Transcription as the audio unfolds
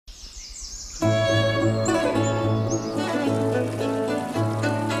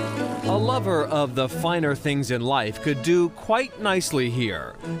lover of the finer things in life could do quite nicely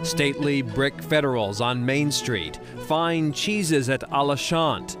here. Stately brick federals on Main Street, fine cheeses at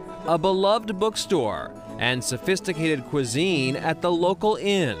Alachant, a beloved bookstore, and sophisticated cuisine at the local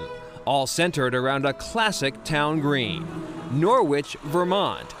inn, all centered around a classic town green. Norwich,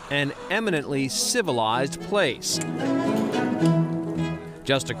 Vermont, an eminently civilized place.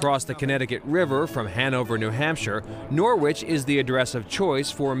 Just across the Connecticut River from Hanover, New Hampshire, Norwich is the address of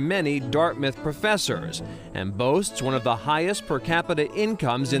choice for many Dartmouth professors and boasts one of the highest per capita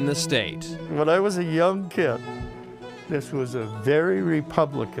incomes in the state. When I was a young kid, this was a very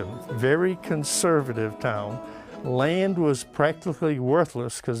Republican, very conservative town. Land was practically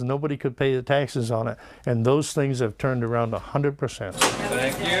worthless because nobody could pay the taxes on it, and those things have turned around 100%.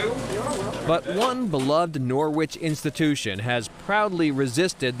 Thank you. But one beloved Norwich institution has proudly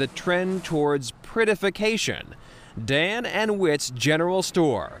resisted the trend towards prettification. Dan and Witt's General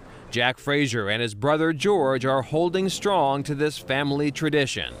Store. Jack Frazier and his brother George are holding strong to this family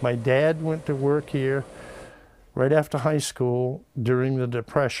tradition. My dad went to work here right after high school during the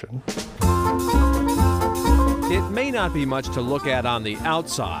Depression. It may not be much to look at on the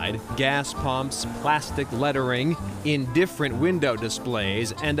outside: gas pumps, plastic lettering, indifferent window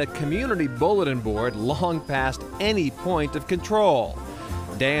displays, and a community bulletin board long past any point of control.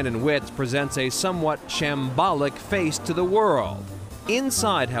 Dan and Witt's presents a somewhat shambolic face to the world.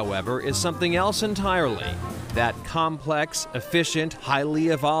 Inside, however, is something else entirely: that complex, efficient, highly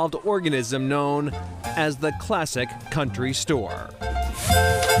evolved organism known as the classic country store.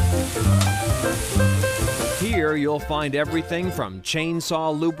 Here you'll find everything from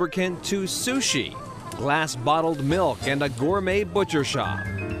chainsaw lubricant to sushi, glass bottled milk, and a gourmet butcher shop.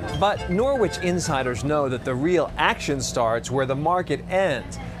 But Norwich insiders know that the real action starts where the market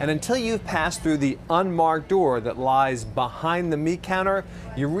ends. And until you've passed through the unmarked door that lies behind the meat counter,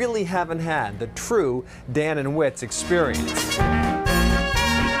 you really haven't had the true Dan and Witt's experience.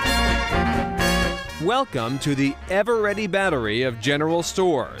 Welcome to the ever-ready battery of general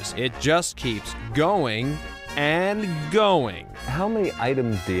stores. It just keeps going and going. How many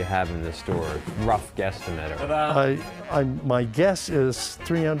items do you have in this store? Rough guesstimate. My guess is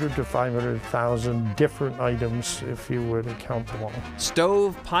 300 to 500,000 different items if you were to count them all.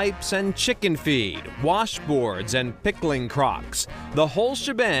 Stove pipes and chicken feed, washboards and pickling crocks. The whole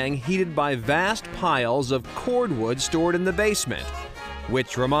shebang heated by vast piles of cordwood stored in the basement.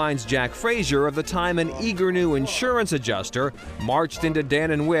 Which reminds Jack Frazier of the time an eager new insurance adjuster marched into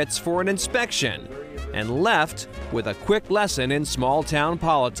Dan and Witt's for an inspection and left with a quick lesson in small-town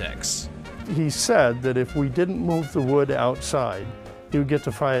politics. He said that if we didn't move the wood outside, he would get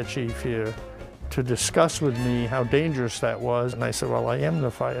the fire chief here to discuss with me how dangerous that was. And I said, well, I am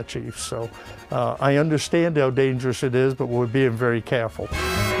the fire chief, so I understand how dangerous it is, but we're being very careful.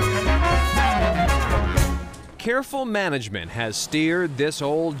 Careful management has steered this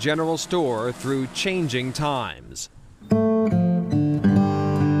old general store through changing times.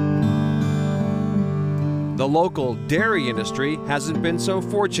 The local dairy industry hasn't been so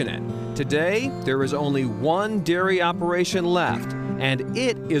fortunate. Today, there is only one dairy operation left, and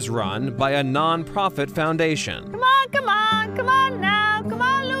it is run by a non-profit foundation. Come on, come on, come on now, come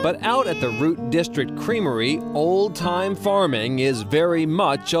on, Louie. But out at the Root District Creamery, old-time farming is very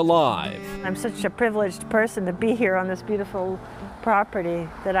much alive. I'm such a privileged person to be here on this beautiful property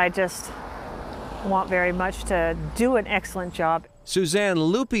that I just want very much to do an excellent job. Suzanne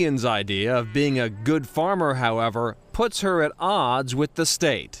Lupien's idea of being a good farmer, however, puts her at odds with the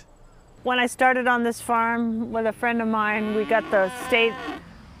state. When I started on this farm with a friend of mine, we got the state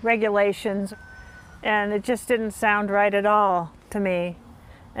regulations, and it just didn't sound right at all to me.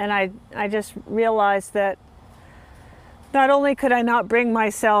 And I just realized that not only could I not bring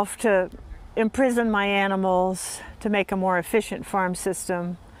myself to imprison my animals to make a more efficient farm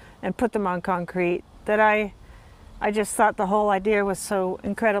system and put them on concrete, that I just thought the whole idea was so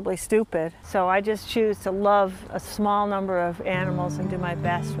incredibly stupid. So I just choose to love a small number of animals and do my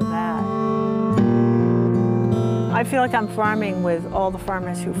best with that. I feel like I'm farming with all the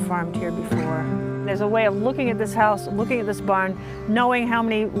farmers who farmed here before. There's a way of looking at this house, looking at this barn, knowing how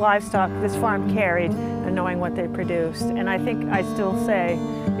many livestock this farm carried and knowing what they produced. And I think I still say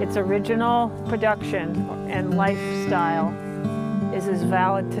its original production and lifestyle is as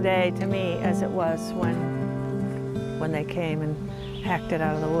valid today to me as it was when they came and hacked it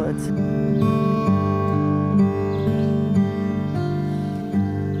out of the woods.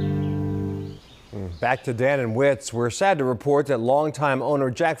 Back to Dan and Wits. We're sad to report that longtime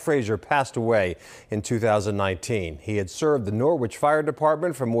owner Jack Fraser passed away in 2019. He had served the Norwich Fire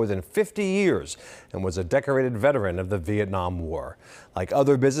Department for more than 50 years and was a decorated veteran of the Vietnam War. Like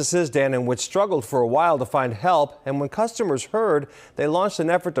other businesses, Dan and Wits struggled for a while to find help, and when customers heard, they launched an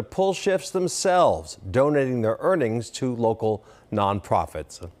effort to pull shifts themselves, donating their earnings to local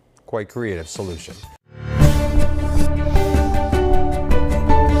nonprofits. A quite creative solution.